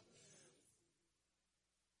understand this.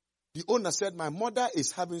 The owner said, my mother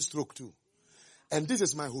is having stroke too. And this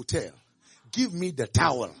is my hotel. Give me the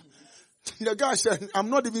towel. The guy said,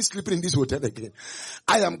 I'm not even sleeping in this hotel again.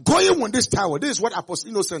 I am going on this towel. This is what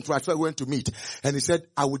Apostle Innocent Raphael went to meet. And he said,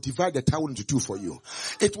 I will divide the towel into two for you.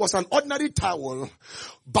 It was an ordinary towel,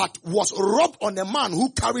 but was rubbed on a man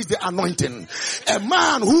who carries the anointing. A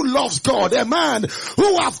man who loves God. A man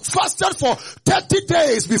who have fasted for 30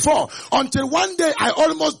 days before. Until one day I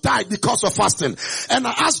almost died because of fasting. And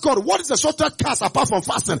I asked God, what is the shortest cast apart from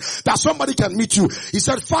fasting that somebody can meet you? He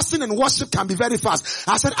said, fasting and worship can be very fast.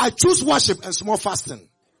 I said, I choose worship and small fasting.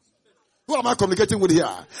 Who am I communicating with here?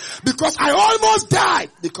 Because I almost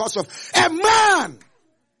died because of a man.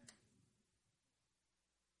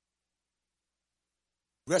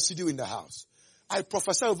 Residue in the house. I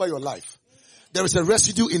prophesy over your life. There is a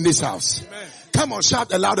residue in this house. Amen. Come on,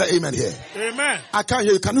 shout a louder amen here. Amen. I can't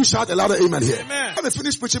hear you. Can you shout a louder amen here? Amen. Let me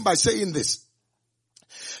finish preaching by saying this.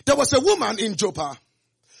 There was a woman in Joppa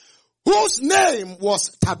whose name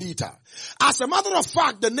was Tabitha. As a matter of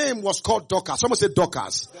fact, the name was called Dorcas. Someone said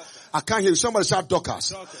Dorcas. I can't hear you. Somebody shout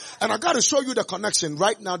Dorcas. And I got to show you the connection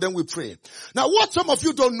right now, then we pray. Now what some of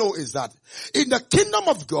you don't know is that in the kingdom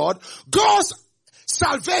of God, God's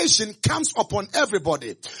salvation comes upon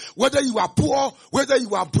everybody. Whether you are poor, whether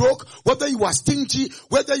you are broke, whether you are stingy,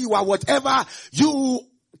 whether you are whatever, you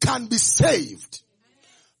can be saved.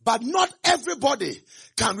 But not everybody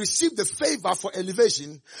can receive the favor for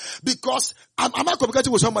elevation because, am I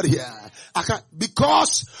communicating with somebody here?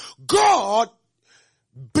 Because God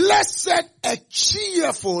blessed a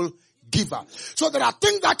cheerful giver. So there are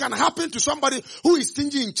things that can happen to somebody who is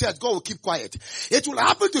stingy in church. God will keep quiet. It will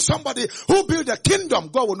happen to somebody who build a kingdom.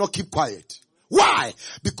 God will not keep quiet. Why?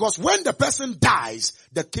 Because when the person dies,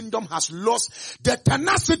 the kingdom has lost the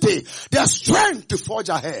tenacity, the strength to forge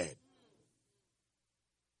ahead.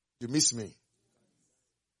 You miss me?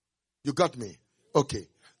 You got me? Okay.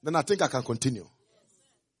 Then I think I can continue.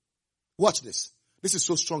 Watch this. This is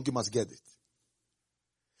so strong, you must get it.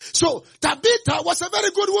 So, Tabitha was a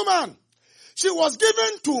very good woman. She was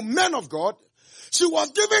given to men of God. She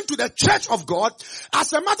was given to the church of God.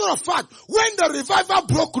 As a matter of fact, when the revival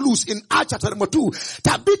broke loose in Acts chapter number 2,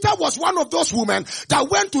 Tabitha was one of those women that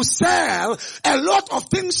went to sell a lot of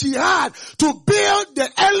things she had to build the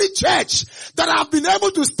early church that have been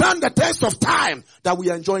able to stand the test of time that we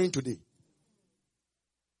are enjoying today.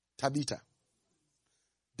 Tabitha.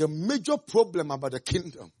 The major problem about the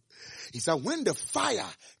kingdom is that when the fire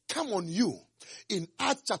come on you in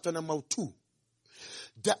Acts chapter number 2,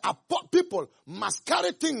 the people must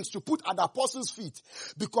carry things to put at the apostles' feet.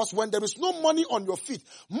 Because when there is no money on your feet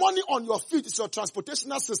is your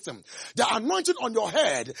transportational system. The anointing on your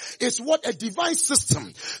head is what a divine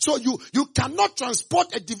system. So you cannot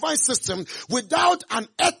transport a divine system without an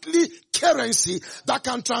earthly currency that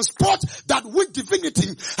can transport that which divinity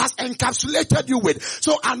has encapsulated you with.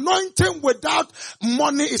 So anointing without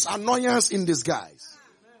money is annoyance in disguise.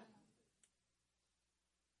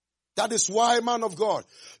 That is why, man of God,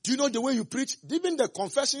 do you know the way you preach? Even the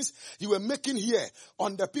confessions you were making here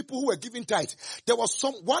on the people who were giving tithe. There was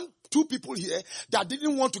two people here that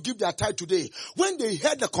didn't want to give their tithe today. When they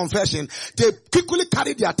heard the confession, they quickly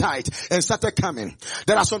carried their tithe and started coming.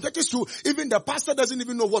 There are some cases too, even the pastor doesn't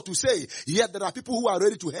even know what to say. Yet there are people who are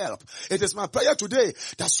ready to help. It is my prayer today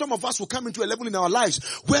that some of us will come into a level in our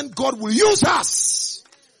lives when God will use us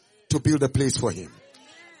to build a place for Him.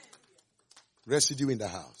 Residue in the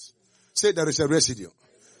house. Say there is a residue.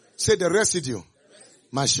 Say the residue.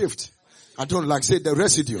 My shift. I don't like, say the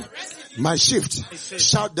residue. My shift.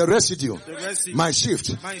 Shout the residue. My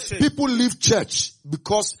shift. People leave church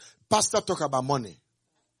because pastor talk about money.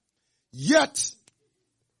 Yet,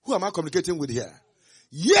 who am I communicating with here?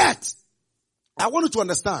 Yet, I want you to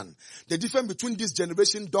understand the difference between this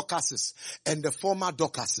generation Dorcases and the former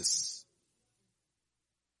Dorcases.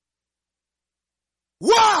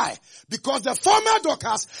 Why? Because the former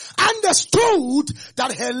Dorcas understood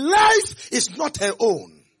that her life is not her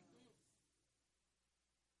own.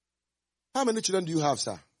 How many children do you have,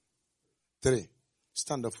 sir? 3.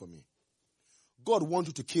 Stand up for me. God wants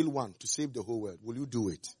you to kill one to save the whole world. Will you do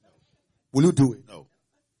it? Will you do it? No.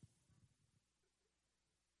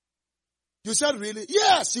 You said really?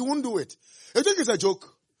 Yes, he won't do it. You think it's a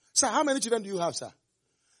joke? Sir, how many children do you have, sir?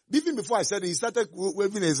 Even before I said it, he started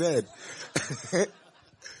waving his head.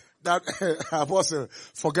 That apostle,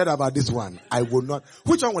 forget about this one. I will not.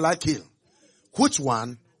 Which one will I kill? Which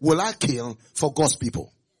one will I kill for God's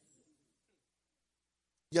people?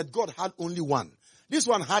 Yet God had only one. This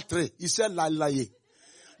one had 3. He said la la ye.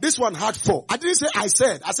 This one had 4. I didn't say I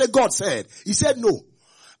said. I said God said. He said no.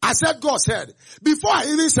 I said God said. Before I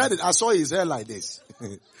even said it, I saw his hair like this.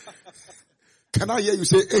 Can I hear you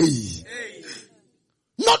say, hey?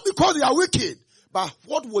 Not because they are wicked, but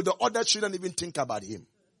what will the other children even think about him?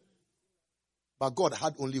 But God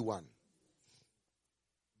had only one.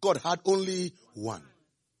 God had only one.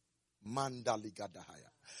 Mandaligadahaya.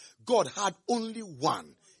 God had only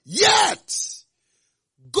one. Yet,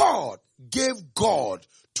 God gave God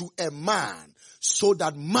to a man so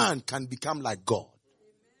that man can become like God.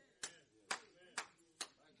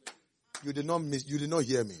 You did not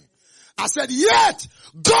hear me. I said, yet,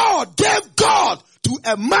 God gave God to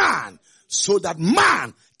a man so that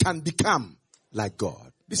man can become like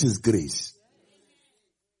God. This is grace.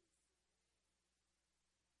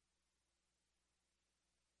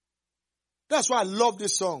 That's why I love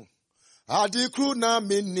this song. Adikruna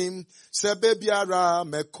minim sebebiara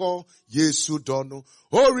meko Yesu dono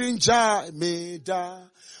orinja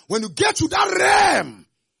meda. When you get to that realm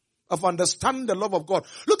of understanding the love of God.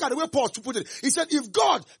 Look at the way Paul put it. He said, if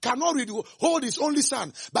God cannot hold his only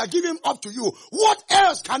son by giving him up to you, what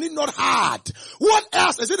else can he not have? What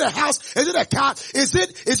else? Is it a house? Is it a car? Is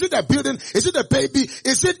it a building? Is it a baby?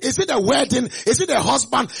 Is it a wedding? Is it a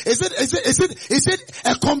husband? Is it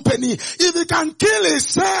a company? If he can kill his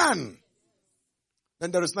son,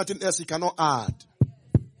 then there is nothing else he cannot add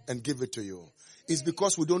and give it to you. It's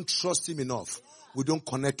because we don't trust him enough. We don't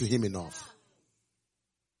connect to him enough.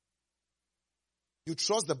 You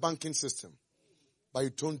trust the banking system, but you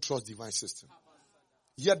don't trust divine system.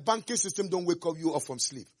 Yet banking system don't wake you up from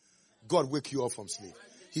sleep. God wake you up from sleep.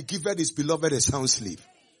 He giveth his beloved a sound sleep.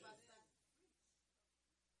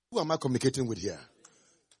 Who am I communicating with here?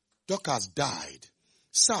 Dorcas died.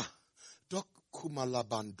 Sir,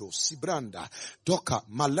 Kumalabando, Sibranda, Doka,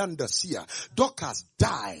 Malanda, Sia. Dorcas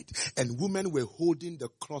died, and women were holding the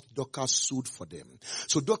cloth Dorcas sewed for them.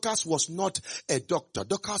 So Dorcas was not a doctor.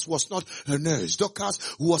 Dorcas was not a nurse.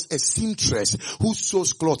 Dorcas was a seamstress who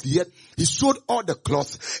sews cloth. Yet he sewed all the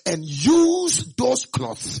cloth and used those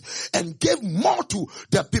cloths and gave more to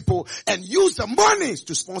the people and used the monies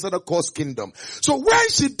to sponsor the cause kingdom. So when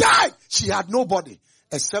she died, she had nobody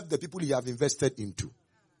except the people he have invested into.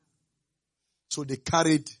 So they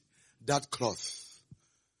carried that cloth.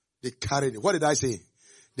 They carried it. What did I say?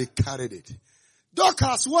 They carried it.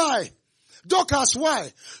 Dorcas, why? Dorcas,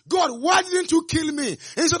 why? God, why didn't you kill me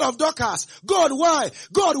instead of Dorcas? God, why?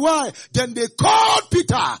 God, why? Then they called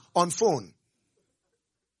Peter on phone.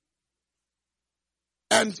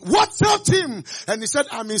 And WhatsApped him. And he said,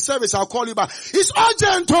 I'm in service, I'll call you back. It's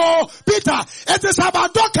urgent, oh, Peter. It is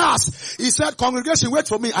about Dorcas. He said, congregation, wait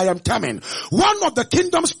for me, I am coming. One of the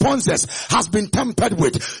kingdom sponsors has been tampered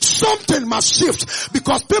with. Something must shift,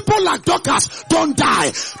 because people like Dorcas don't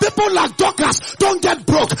die. People like Dorcas don't get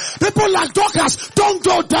broke. People like Dorcas don't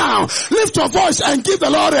go down. Lift your voice and give the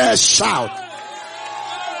Lord a shout.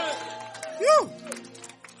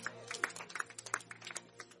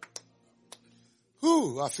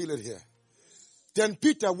 Ooh, I feel it here. Then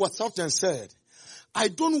Peter was out and said, I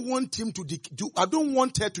don't want him to I don't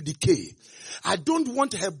want her to decay. I don't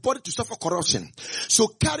want her body to suffer corruption. So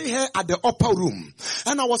carry her at the upper room.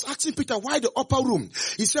 And I was asking Peter, why the upper room?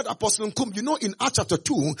 He said, Apostle Nkum, you know, in Acts chapter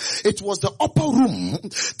 2, it was the upper room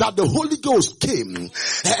that the Holy Ghost came.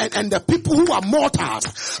 And the people who were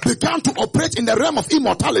mortals began to operate in the realm of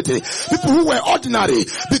immortality. People who were ordinary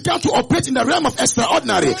began to operate in the realm of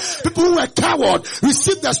extraordinary. People who were coward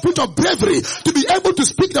received the spirit of bravery to be able to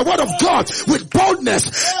speak the word of God with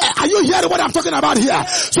boldness. Are you hearing what I'm talking about here?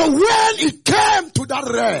 So when it came to that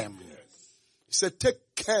realm, he said,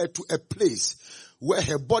 take care to a place where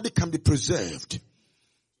her body can be preserved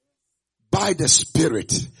by the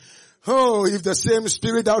Spirit. Oh, if the same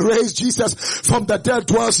Spirit that raised Jesus from the dead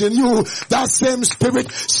dwells in you, that same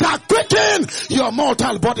Spirit shall quicken your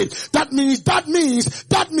mortal body. That means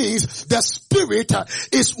the Spirit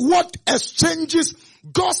is what exchanges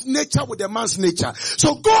God's nature with a man's nature.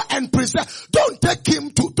 So go and preserve. Don't take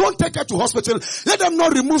her to hospital. Let them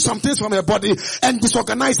not remove some things from her body and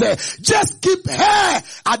disorganize her. Just keep her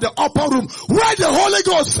at the upper room where the Holy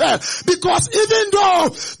Ghost fell. Because even though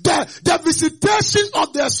the visitation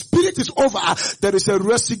of the Spirit is over, there is a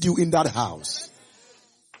residue in that house.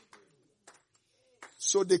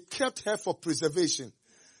 So they kept her for preservation.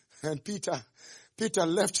 And Peter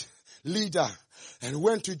left Lydda and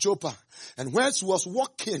went to Joppa. And when she was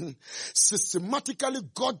walking systematically,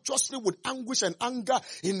 gorgeously, with anguish and anger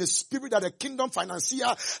in the spirit that the kingdom financier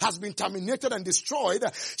has been terminated and destroyed,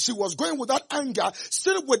 she was going with that anger,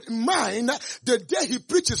 still with mind, the day he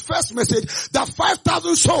preached his first message, that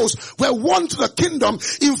 5,000 souls were won to the kingdom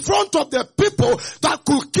in front of the people that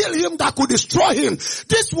could kill him, that could destroy him.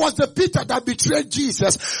 This was the Peter that betrayed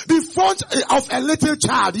Jesus in front of a little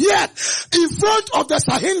child. Yet, in front of the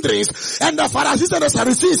Sahindrins and the Pharisees and the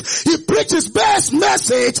Sadducees, he preached his best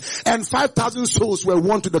message, and 5,000 souls were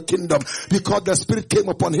won to the kingdom because the Spirit came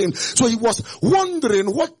upon him. So he was wondering,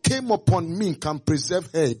 what came upon me can preserve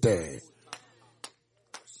her there.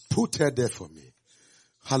 Put her there for me.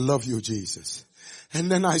 I love you, Jesus.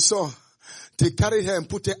 And then I saw they carried her and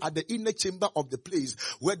put her at the inner chamber of the place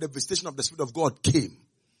where the visitation of the Spirit of God came.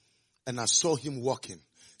 And I saw him walking.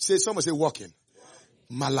 Someone say walking.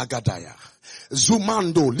 Malagadaya.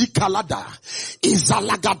 Zumando, Likalada,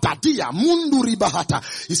 Izalagadadia, Mundu Ribahata.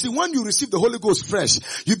 You see, when you receive the Holy Ghost fresh,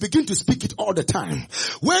 you begin to speak it all the time.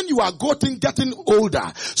 When you are getting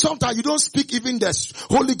older, sometimes you don't speak even the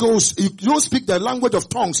Holy Ghost, you don't speak the language of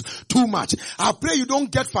tongues too much. I pray you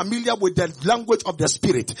don't get familiar with the language of the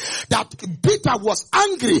Spirit. That Peter was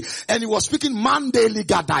angry and he was speaking Mande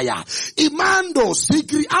Ligadaya, Imando,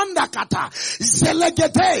 Sigri Andakata,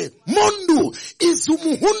 Zelegete, Mundu,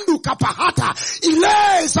 Izumuhundu Kapahata,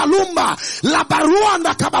 Ile Salumba,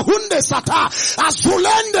 Labaruanda Kabahunde Sata,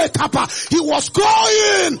 Azulende Kapa. He was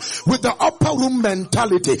going with the upper room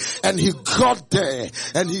mentality, and he got there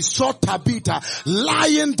and he saw Tabitha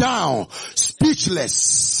lying down,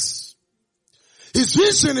 speechless. His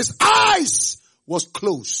vision, his eyes was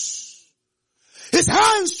closed. His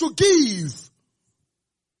hands to give,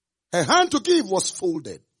 her hand to give was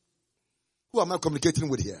folded. Who am I communicating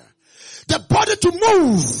with here? The body to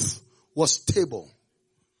move was stable.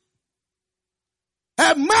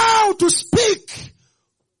 Her mouth to speak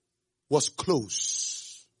was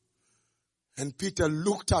closed. And Peter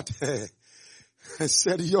looked at her and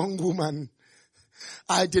said, young woman,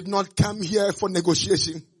 I did not come here for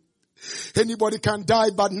negotiation. Anybody can die,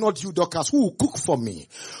 but not you, Dorcas. Who will cook for me?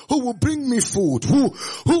 Who will bring me food? Who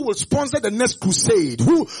will sponsor the next crusade?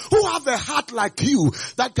 Who have a heart like you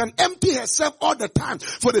that can empty herself all the time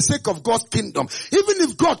for the sake of God's kingdom? Even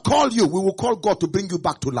if God called you, we will call God to bring you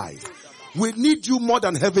back to life. We need you more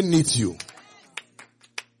than heaven needs you.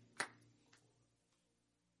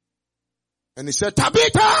 And he said,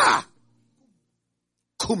 Tabitha,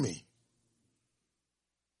 Kumi.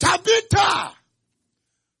 Tabitha,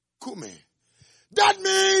 Kumi. That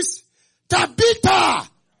means Tabitha,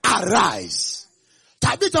 arise.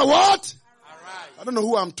 Tabitha what? Arise. I don't know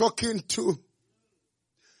who I'm talking to.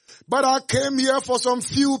 But I came here for some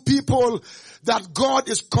few people that God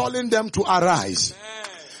is calling them to arise. Amen.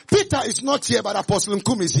 Peter is not here, but Apostle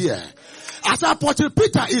Nkum is here. As Apostle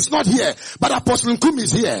Peter is not here, but Apostle Nkum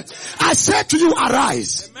is here. I said to you,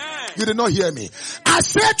 arise. Amen. You did not hear me. I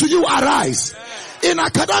said to you, arise. Amen. In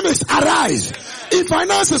academics, arise. In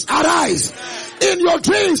finances, arise. In your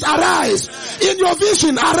dreams, arise. In your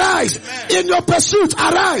vision, arise. In your pursuit,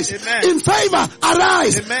 arise. In favor,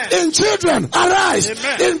 arise. In children, arise.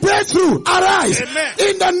 In breakthrough, arise.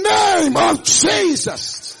 In the name of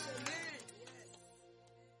Jesus.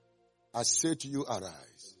 I say to you,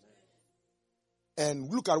 arise. And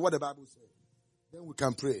look at what the Bible says. Then we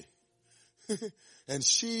can pray. And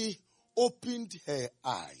she opened her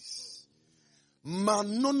eyes.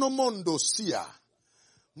 Manonomondo sia.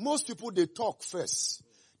 Most people, they talk first.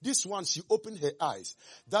 This one, she opened her eyes.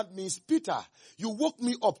 That means, Peter, you woke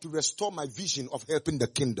me up to restore my vision of helping the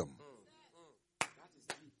kingdom.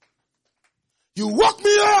 You woke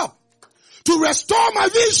me up to restore my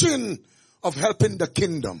vision of helping the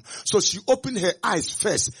kingdom. So she opened her eyes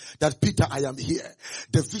first, that Peter, I am here.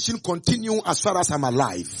 The vision continue as far as I'm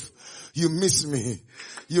alive. You miss me.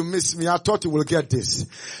 You miss me. I thought you will get this.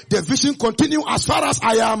 The vision continue as far as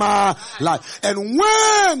I am alive. And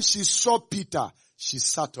when she saw Peter, she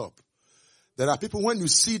sat up. There are people, when you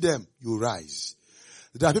see them, you rise.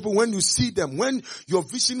 There are people, when you see them, when your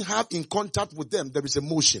vision have in contact with them, there is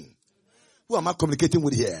emotion. Who am I communicating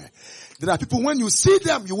with here? There are people, when you see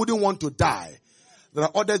them, you wouldn't want to die. There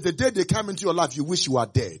are others, the day they come into your life, you wish you are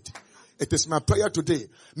dead. It is my prayer today.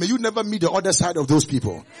 May you never meet the other side of those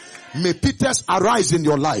people. May Peters arise in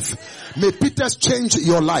your life. May Peters change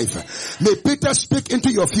your life. May Peters speak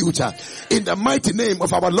into your future. In the mighty name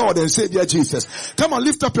of our Lord and Savior Jesus. Come on,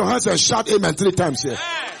 lift up your hands and shout amen 3 times here.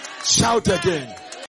 Shout again.